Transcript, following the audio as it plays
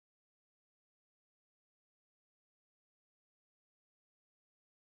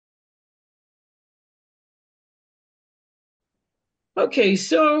Okay,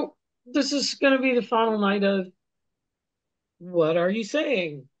 so this is going to be the final night of What Are You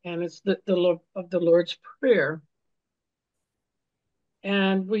Saying? And it's of the Lord's Prayer.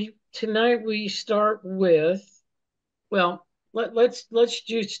 And we tonight we start with, well, let's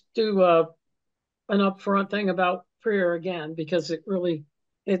just do an upfront thing about prayer again because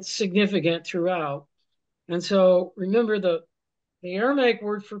it's significant throughout. And so remember the Aramaic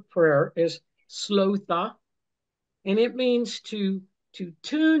word for prayer is slotha, and it means to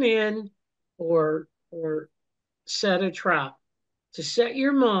tune in or set a trap, to set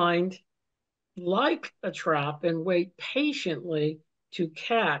your mind like a trap and wait patiently to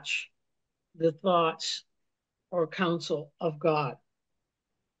catch the thoughts or counsel of God.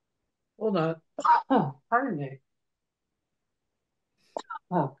 Hold on. Oh, pardon me.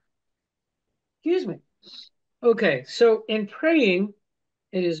 Oh, excuse me. Okay, so in praying,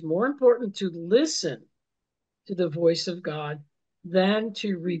 it is more important to listen to the voice of God than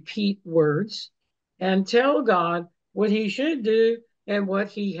to repeat words and tell God what he should do and what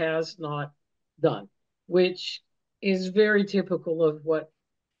he has not done, which is very typical of what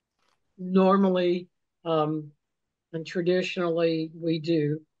normally and traditionally we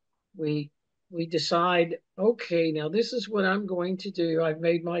do. We we decide, okay, now this is what I'm going to do. I've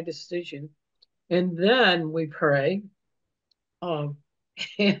made my decision, and then we pray, um,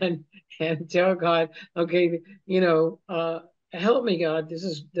 and and tell God, okay, help me, God.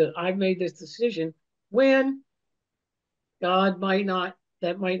 I've made this decision. When God might not,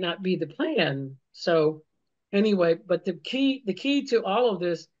 that might not be the plan. So anyway, but the key to all of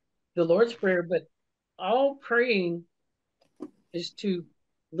this, the Lord's Prayer, but all praying is to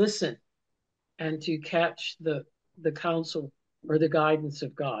listen and to catch the counsel or the guidance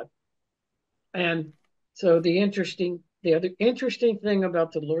of God. And so the other interesting thing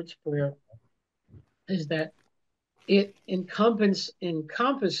about the Lord's Prayer is that it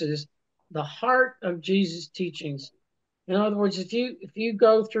encompasses the heart of Jesus' teachings. In other words, if you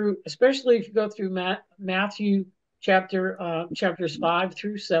go through, especially if you go through Matthew chapters 5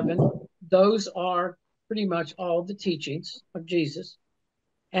 through 7, those are pretty much all the teachings of Jesus.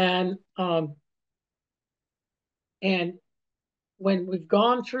 And and when we've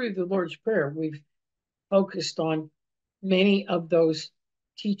gone through the Lord's Prayer, we've focused on many of those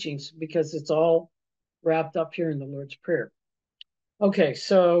teachings because it's all wrapped up here in the Lord's Prayer. Okay,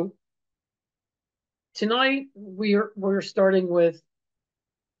 so tonight we're starting with,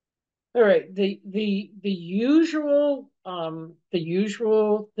 all right, the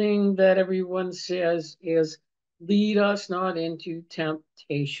usual thing that everyone says is lead us not into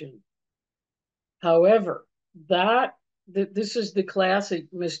temptation. However, this is the classic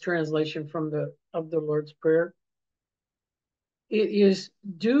mistranslation from the Lord's Prayer. It is,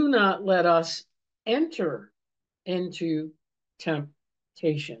 do not let us enter into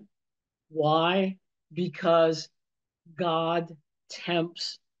temptation. Why? Because God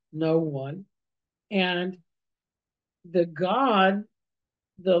tempts no one. And the God,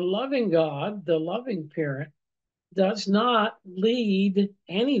 the loving parent, does not lead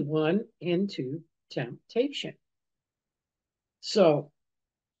anyone into temptation. So,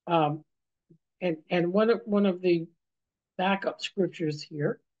 um, and one of the backup scriptures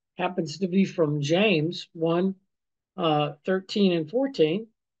here happens to be from James 1, 13 and 14.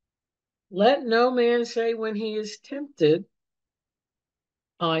 Let no man say when he is tempted,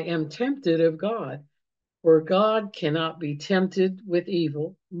 I am tempted of God. For God cannot be tempted with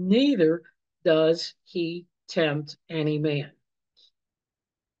evil, neither does he tempt any man.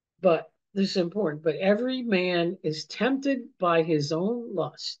 But this is important. But every man is tempted by his own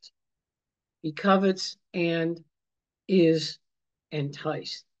lust. He covets and is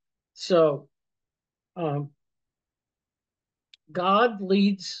enticed. So um, God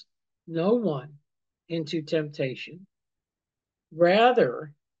leads no one into temptation.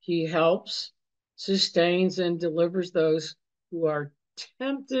 Rather, he helps, sustains, and delivers those who are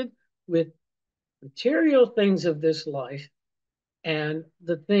tempted with material things of this life and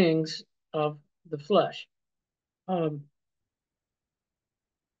the things of the flesh. Um,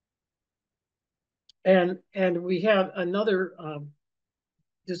 and we have another.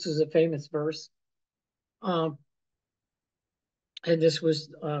 This is a famous verse, um, and this was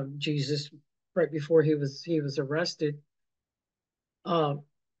Jesus right before he was arrested, um,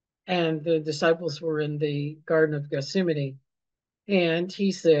 and the disciples were in the Garden of Gethsemane, and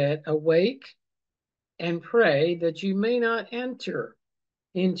he said, "Awake and pray that you may not enter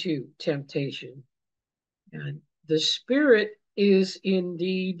into temptation." And the spirit is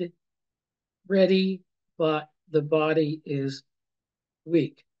indeed ready, but the body is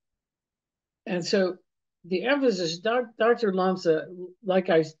weak. And so the emphasis, Dr. Lamsa, like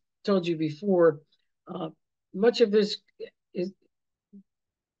I told you before, uh, much of this is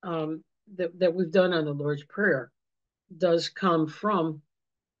that we've done on the Lord's Prayer does come from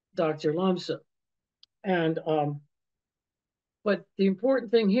Dr. Lamsa. And but the important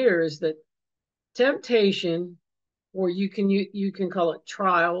thing here is that temptation, or you can call it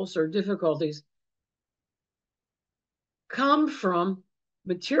trials or difficulties, come from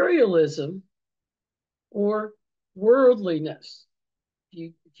materialism or worldliness.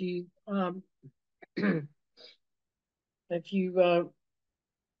 If you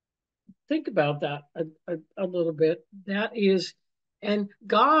think about that a little bit, that is, and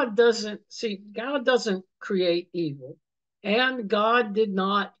God doesn't create evil, and God did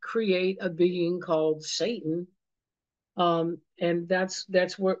not create a being called Satan. And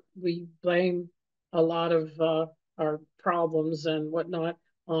that's what we blame a lot of our problems and whatnot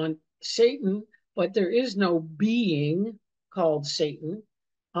on Satan. But there is no being called Satan.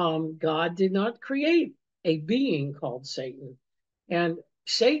 God did not create a being called Satan, and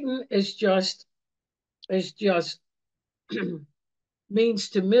Satan is just means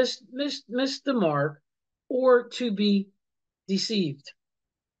to miss the mark, or to be deceived,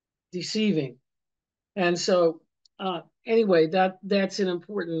 deceiving. And so, anyway, that's an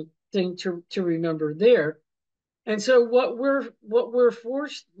important thing to remember there. And so, what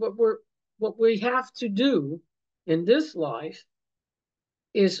we have to do in this life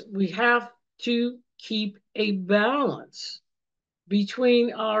is we have to keep a balance between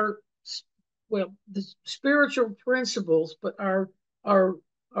the spiritual principles, but our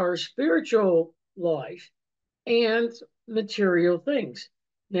our spiritual life and material things.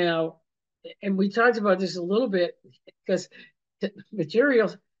 Now, and we talked about this a little bit, because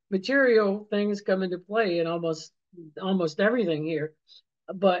material material things come into play in almost everything here.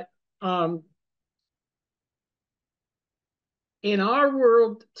 But um, in our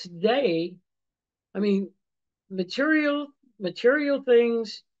world today, I mean, material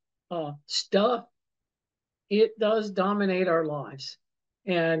things, stuff, it does dominate our lives,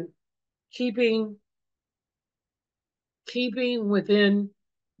 and keeping keeping within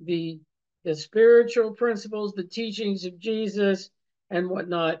the the spiritual principles, the teachings of Jesus and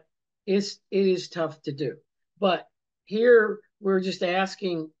whatnot, it is tough to do. But here we're just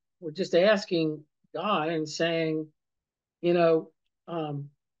asking God and saying, you know, um,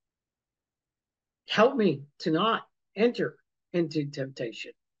 help me to not enter into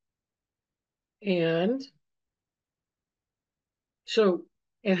temptation. And so,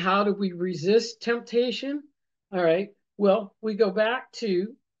 and how do we resist temptation? All right. Well, we go back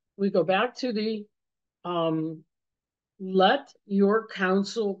to the um, let your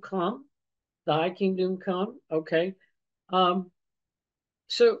counsel come, thy kingdom come. Okay. Um,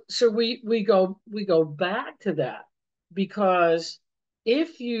 so we go back to that, because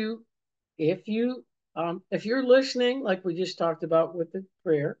if you if you're listening, like we just talked about with the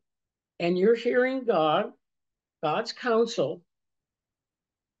prayer, and you're hearing God's counsel,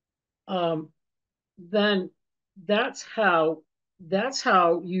 um, then that's how that's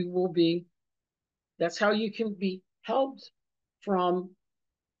how you will be that's how you can be helped from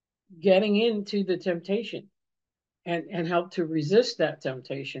getting into the temptation, and help to resist that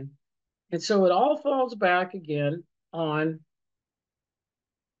temptation. And so it all falls back again on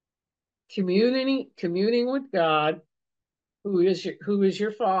communing with God, who is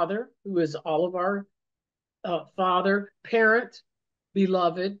your father, who is all of our father, parent,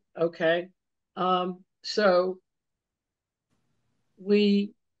 beloved. Okay. So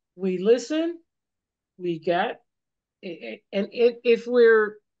we we listen, we get, and if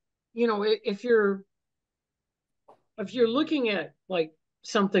we're, if you're looking at like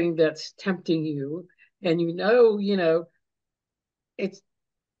something that's tempting you, and it's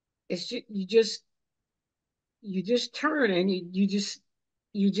you just turn, and you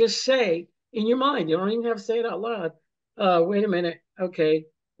just say in your mind, you don't even have to say it out loud, wait a minute, okay,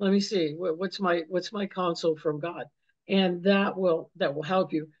 let me see, what's my counsel from God. And that will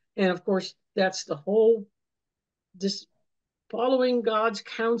help you. And of course, that's the whole, this following God's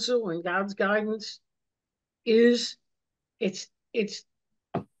counsel and God's guidance is, it's it's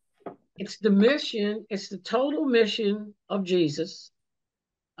it's the mission, it's the total mission of Jesus.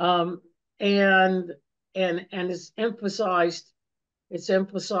 um and and it's emphasized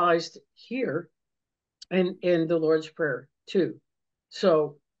here in the Lord's Prayer too.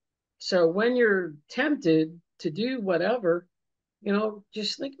 So when you're tempted to do whatever,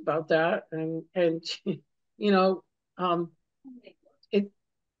 just think about that, and you know, um, it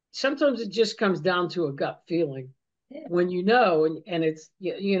sometimes it just comes down to a gut feeling, when you know, and it's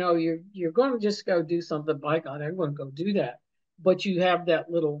you know you're going to just go do something by God. I'm going to go do that, but you have that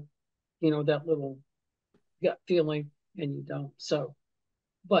little, that little gut feeling, and you don't. So,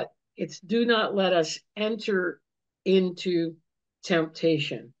 but it's do not let us enter into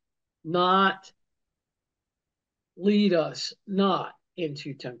temptation, not lead us not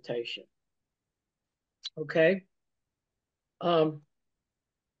into temptation. Okay. Um,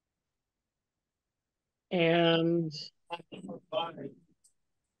 and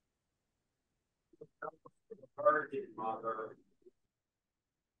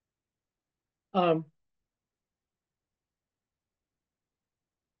um,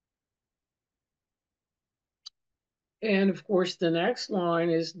 and of course, the next line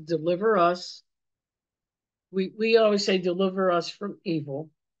is deliver us. We always say deliver us from evil.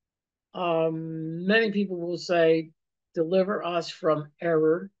 Many people will say deliver us from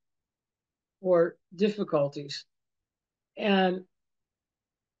error or difficulties. And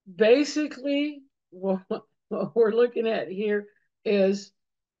basically, what we're looking at here is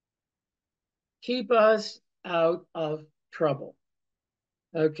keep us out of trouble.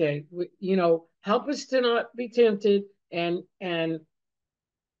 Okay, help us to not be tempted, and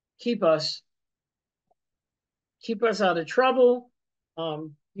keep us out of trouble.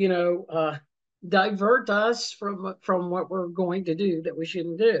 Divert us from what we're going to do that we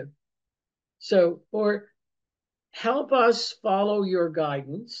shouldn't do. So, or help us follow your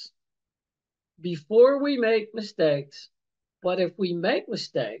guidance before we make mistakes. But if we make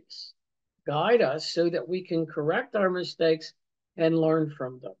mistakes, guide us so that we can correct our mistakes and learn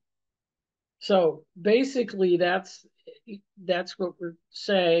from them. So basically, that's what we're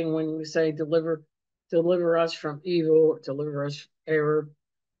saying when we say deliver us from evil, or deliver us from error.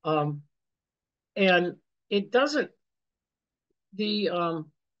 And it doesn't the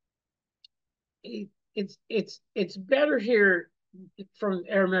it, it's better here from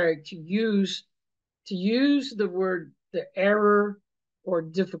Aramaic to use the word the error or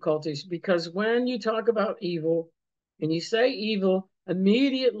difficulties, because when you talk about evil and you say evil,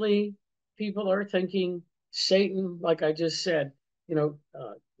 immediately people are thinking Satan, like I just said,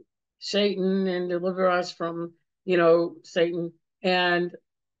 Satan, and deliver us from, Satan, and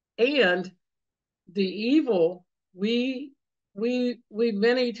the evil we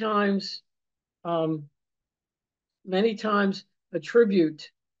um, many times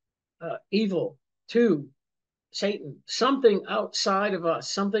attribute evil to Satan, something outside of us,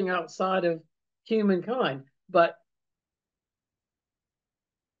 something outside of humankind. But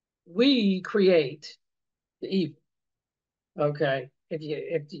we create the evil. Okay, if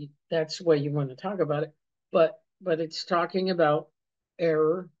you that's the way you want to talk about it, but it's talking about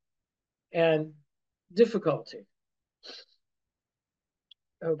error and difficulty.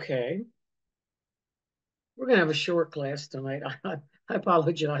 Okay, we're gonna have a short class tonight. I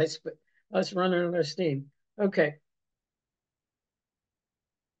apologize, but us running out of steam. Okay,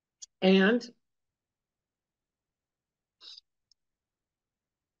 and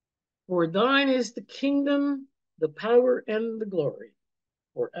for thine is the kingdom, the power, and the glory,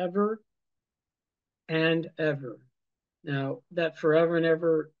 forever and ever. Now, that forever and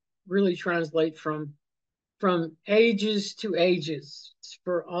ever really translate from ages to ages, it's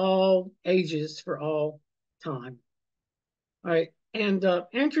for all ages, for all time. All right. And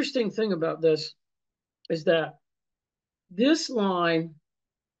interesting thing about this is that this line,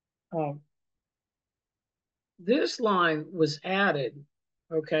 uh, this line was added,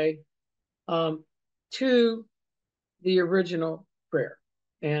 okay, um, to the original prayer,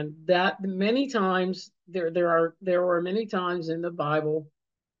 and that many times there are many times in the Bible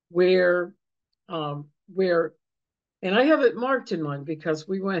where where and I have it marked in mine because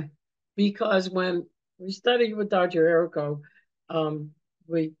when we studied with Dr. Erico,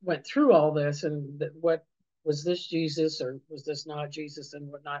 we went through all this and what was this Jesus or was this not Jesus and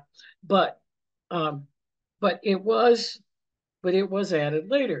whatnot. But um, but it was added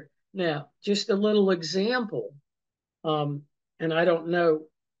later. Now, just a little example, and I don't know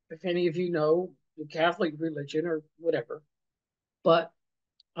if any of you know the Catholic religion or whatever, but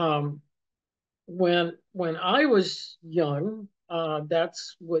um, when I was young,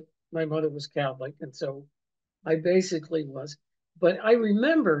 that's what my mother was Catholic, and so I basically was. But I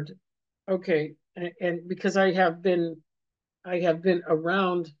remembered, okay, and because I have been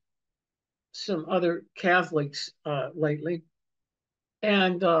around some other Catholics lately,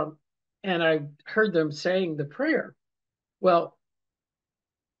 and I heard them saying the prayer. Well,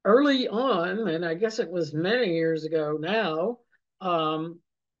 early on, and I guess it was many years ago now, um,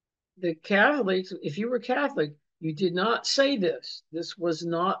 the Catholics, if you were Catholic, you did not say this. This was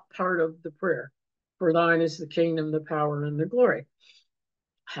not part of the prayer. For thine is the kingdom, the power, and the glory.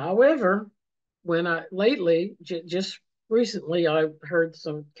 However, when I lately, just recently, I heard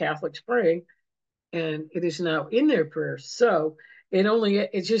some Catholics praying, and it is now in their prayers. So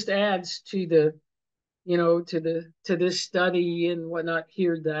it just adds to the, to this study and whatnot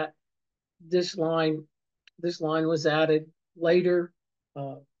here, that this line this line was added later.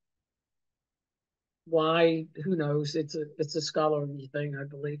 Uh, why? Who knows? It's a scholarly thing, I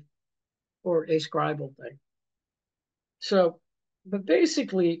believe, or a scribal thing. So, but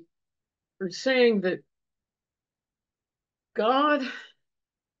basically, we're saying that God,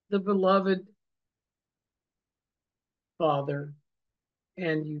 the beloved Father,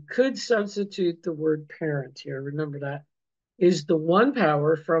 and you could substitute the word parent here, remember that, is the one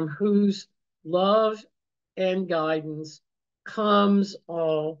power from whose love and guidance comes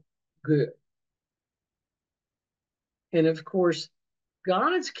all good. And of course,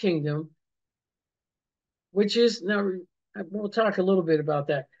 God's kingdom, which is now, we'll talk a little bit about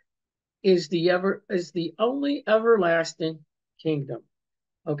that, is the only everlasting kingdom.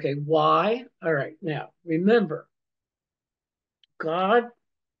 Okay, why? All right, now remember, God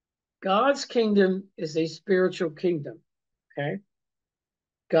God's kingdom is a spiritual kingdom. Okay,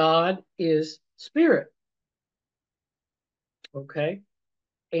 God is spirit. Okay,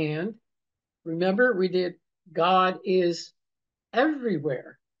 and remember, we did God is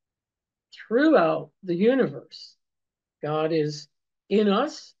everywhere throughout the universe. God is in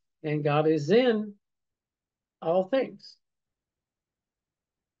us, and God is in all things.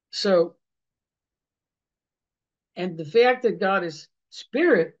 So, and the fact that God is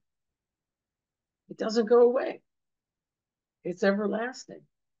spirit, it doesn't go away. It's everlasting.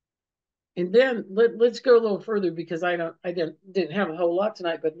 And then let's go a little further, because I didn't have a whole lot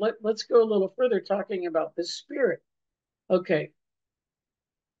tonight, but let's go a little further talking about the spirit. Okay,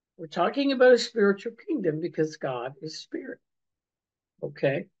 we're talking about a spiritual kingdom because God is spirit.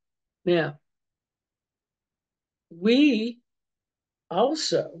 Okay, now we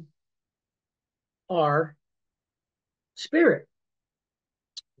also are spirit.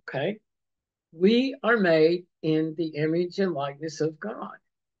 Okay, we are made in the image and likeness of God.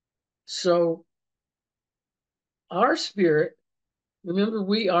 So our spirit, remember,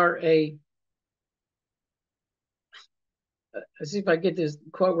 we are let's see if I get this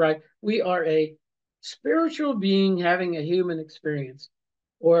quote right. We are a spiritual being having a human experience,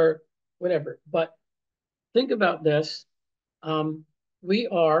 or whatever. But think about this. We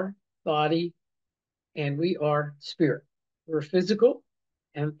are body and we are spirit. We're physical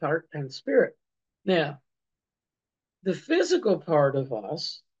and part and spirit. Now, the physical part of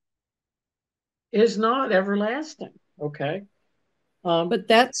us is not everlasting. Okay. But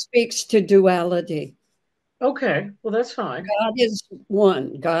that speaks to duality. Okay. Well, that's fine. God is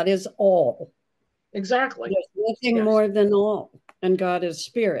one, God is all. Exactly. There's nothing Yes. more than all. And God is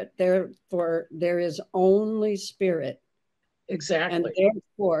spirit. Therefore, there is only spirit. And Exactly.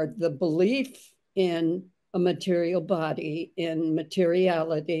 therefore, the belief in a material body, in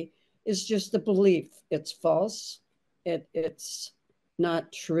materiality, is just a belief. It's false. It's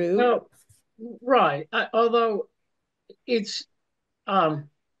not true. Well, right. Although it's um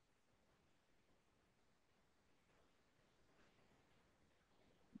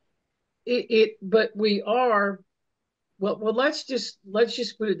but we are, well, let's just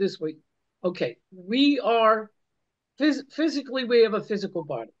put it this way. Okay, we are physically, we have a physical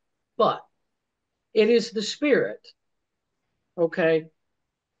body, but it is the spirit. Okay,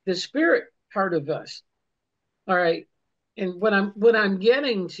 the spirit part of us. All right, and what I'm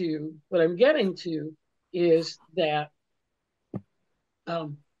getting to is that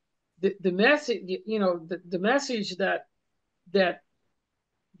um the message, the message that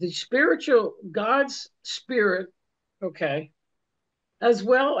the spiritual, God's spirit, okay, as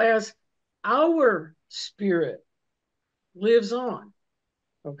well as our spirit, lives on.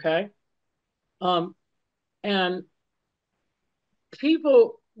 Okay. Um, and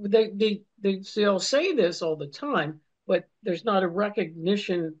people, they'll say this all the time, but there's not a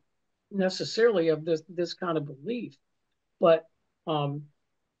recognition necessarily of this kind of belief. But um,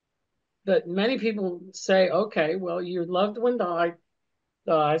 but many people say, okay, well, your loved one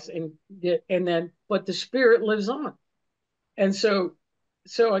dies, and then but the spirit lives on. And so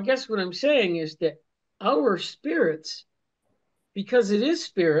I guess what I'm saying is that our spirits, because it is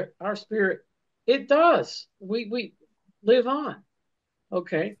spirit, our spirit, it does. We live on.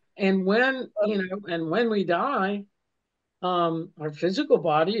 Okay. And when we die, our physical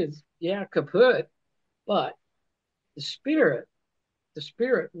body is, yeah, kaput, but the spirit, the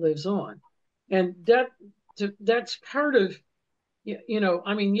spirit lives on. And that's part of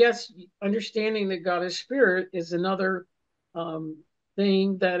I mean, yes, understanding that God is spirit is another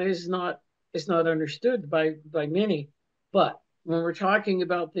thing that is not understood by many. But when we're talking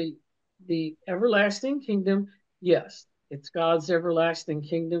about the everlasting kingdom, yes, it's God's everlasting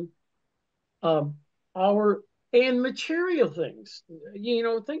kingdom. Um, our and material things.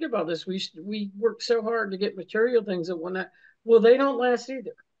 Think about this. We work so hard to get material things that when that well, they don't last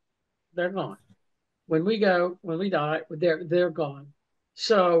either. They're gone. When we die, they're gone.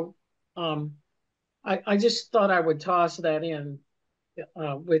 So um, I just thought I would toss that in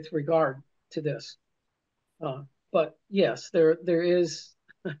with regard to this. Uh, but yes, there is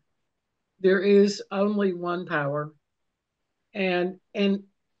only one power, and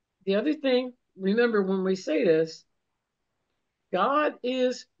the other thing, remember when we say this, God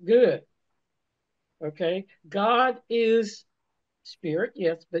is good. Okay, God is spirit,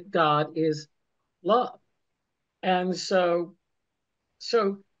 yes, but God is love, and so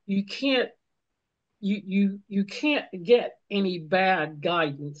you can't get any bad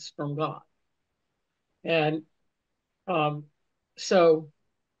guidance from God. And um, so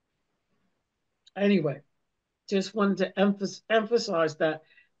anyway, just wanted to emphasize that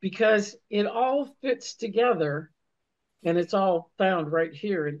because it all fits together and it's all found right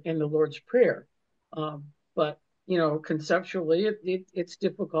here in the Lord's Prayer. But conceptually, it's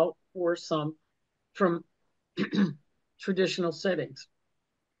difficult for some from traditional settings.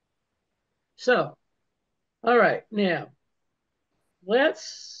 So, all right, now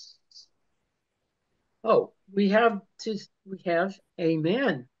let's. Oh, we have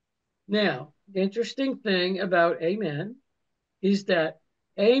Amen. Now, the interesting thing about Amen is that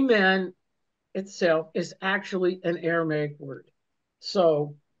Amen itself is actually an Aramaic word.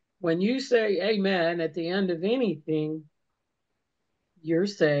 So when you say Amen at the end of anything, you're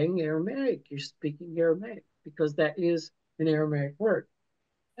saying Aramaic. You're speaking Aramaic because that is an Aramaic word.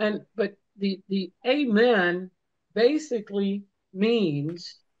 But the Amen basically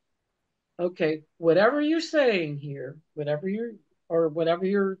means, okay, whatever you're saying here, whatever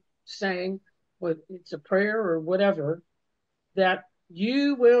you're saying, whether it's a prayer or whatever, that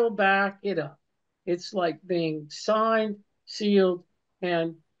you will back it up. It's like being signed, sealed,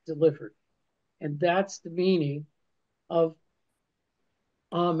 and delivered. And that's the meaning of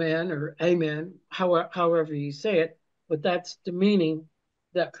amen or amen, however you say it. But that's the meaning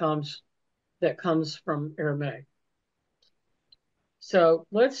that comes from Aramaic. So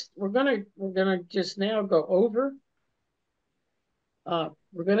we're gonna just now go over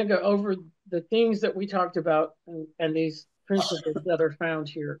the things that we talked about and these principles that are found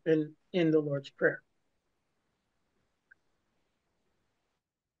here in the Lord's Prayer.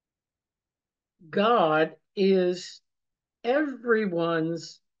 God is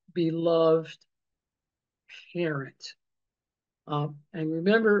everyone's beloved parent. And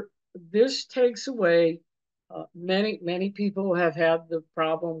remember, this takes away many people have had the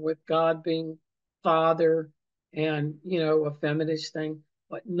problem with God being father and a feminist thing,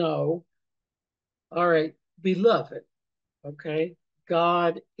 but no. All right, beloved. Okay,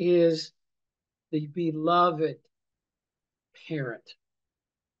 God is the beloved parent,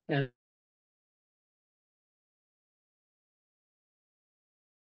 and